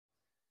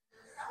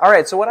All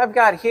right, so what I've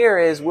got here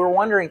is we're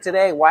wondering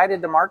today, why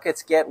did the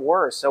markets get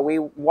worse? So we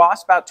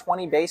lost about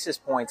 20 basis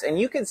points. And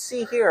you can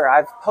see here,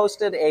 I've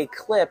posted a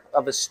clip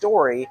of a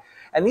story,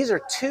 and these are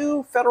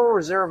two Federal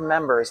Reserve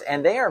members,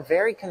 and they are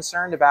very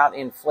concerned about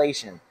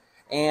inflation.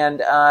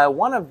 And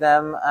one of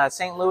them,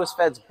 St. Louis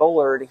Fed's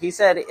Bullard, he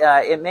said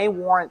it may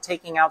warrant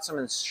taking out some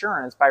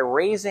insurance by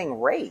raising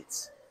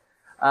rates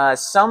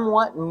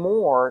somewhat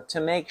more to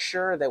make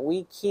sure that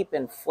we keep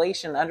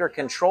inflation under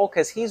control,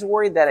 because he's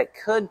worried that it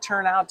could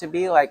turn out to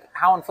be like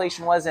how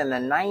inflation was in the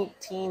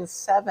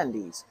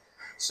 1970s.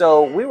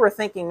 So we were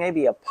thinking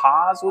maybe a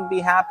pause would be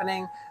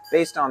happening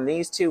based on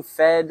these two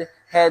Fed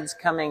heads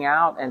coming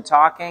out and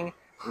talking.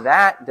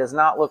 That does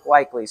not look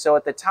likely. So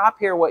at the top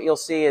here, what you'll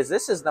see is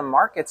this is the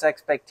market's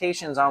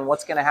expectations on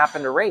what's going to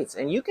happen to rates.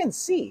 And you can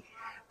see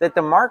that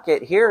the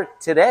market here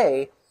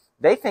today,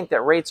 they think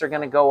that rates are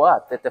going to go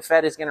up, that the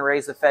Fed is going to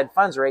raise the Fed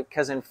funds rate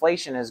because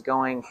inflation is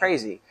going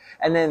crazy.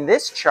 And then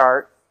this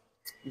chart,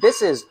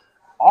 this is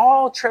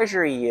all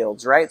Treasury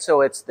yields, right?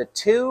 So it's the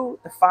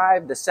 2, the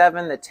 5, the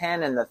 7, the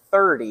 10, and the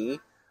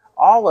 30.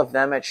 All of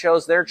them, it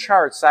shows their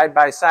charts side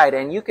by side.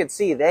 And you can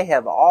see they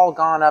have all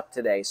gone up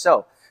today.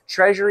 So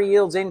Treasury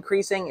yields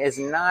increasing is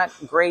not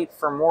great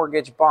for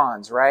mortgage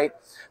bonds, right?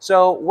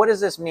 So what does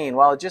this mean?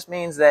 Well, it just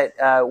means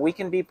that we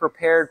can be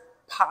prepared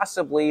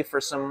possibly for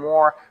some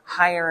more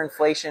higher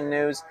inflation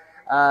news.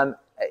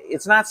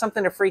 It's not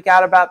something to freak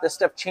out about. This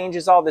stuff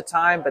changes all the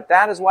time, but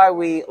that is why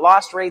we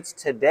lost rates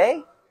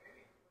today,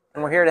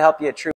 and we're here to help you at True.